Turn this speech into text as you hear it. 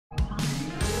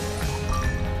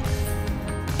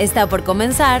Está por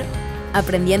comenzar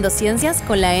Aprendiendo Ciencias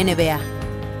con la NBA.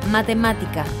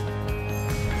 Matemática.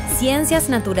 Ciencias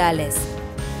naturales.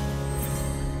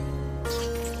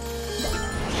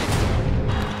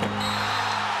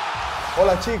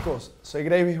 Hola chicos, soy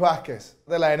Gravis Vázquez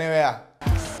de la NBA.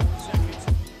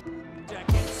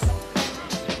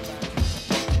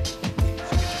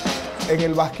 En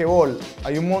el básquetbol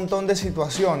hay un montón de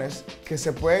situaciones que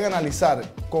se pueden analizar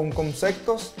con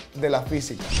conceptos de la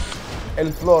física.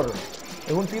 El floater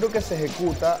es un tiro que se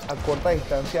ejecuta a corta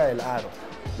distancia del aro.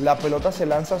 La pelota se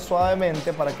lanza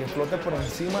suavemente para que flote por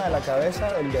encima de la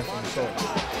cabeza del defensor.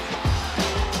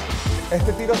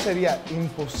 Este tiro sería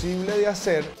imposible de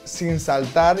hacer sin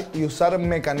saltar y usar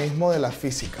mecanismos de la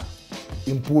física.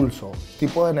 Impulso,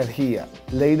 tipo de energía,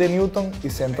 ley de Newton y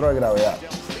centro de gravedad.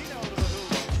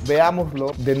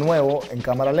 Veámoslo de nuevo en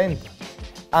cámara lenta.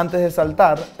 Antes de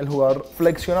saltar, el jugador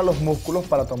flexiona los músculos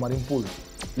para tomar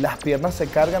impulso. Las piernas se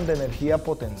cargan de energía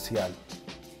potencial.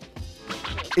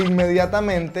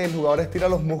 Inmediatamente, el jugador estira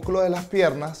los músculos de las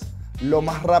piernas lo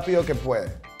más rápido que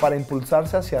puede para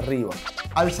impulsarse hacia arriba.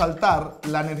 Al saltar,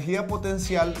 la energía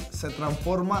potencial se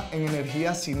transforma en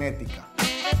energía cinética.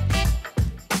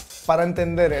 Para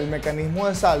entender el mecanismo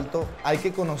de salto, hay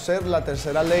que conocer la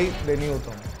tercera ley de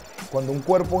Newton. Cuando un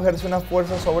cuerpo ejerce una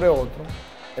fuerza sobre otro,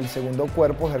 el segundo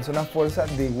cuerpo ejerce una fuerza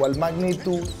de igual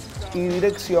magnitud y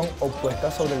dirección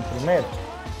opuesta sobre el primero.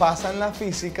 Pasa en la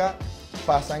física,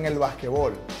 pasa en el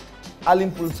básquetbol. Al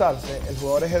impulsarse, el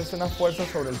jugador ejerce una fuerza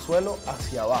sobre el suelo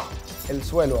hacia abajo. El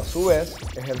suelo, a su vez,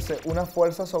 ejerce una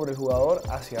fuerza sobre el jugador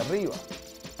hacia arriba.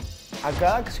 A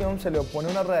cada acción se le opone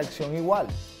una reacción igual.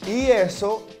 Y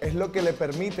eso es lo que le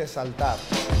permite saltar.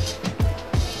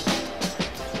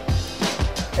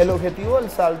 El objetivo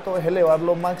del salto es elevar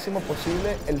lo máximo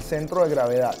posible el centro de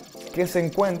gravedad, que se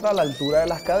encuentra a la altura de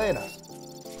las caderas.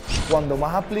 Cuando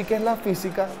más apliques la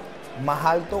física, más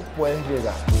alto puedes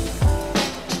llegar.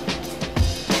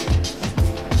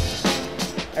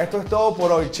 Esto es todo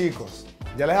por hoy, chicos.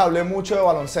 Ya les hablé mucho de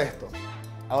baloncesto.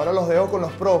 Ahora los dejo con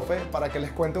los profes para que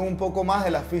les cuenten un poco más de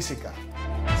la física.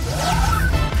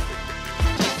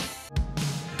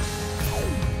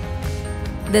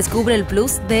 Descubre el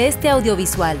plus de este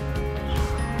audiovisual.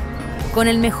 Con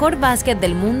el mejor básquet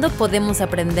del mundo podemos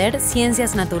aprender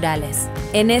ciencias naturales.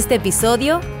 En este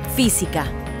episodio, física,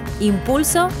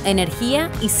 impulso, energía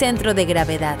y centro de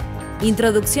gravedad.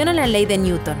 Introducción a la ley de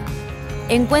Newton.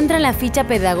 Encuentra la ficha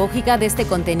pedagógica de este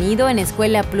contenido en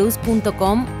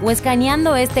escuelaplus.com o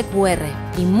escaneando este QR.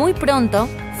 Y muy pronto,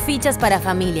 fichas para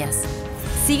familias.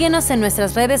 Síguenos en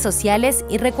nuestras redes sociales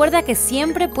y recuerda que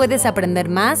siempre puedes aprender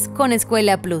más con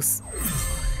Escuela Plus.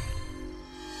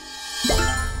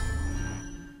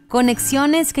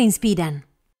 Conexiones que inspiran.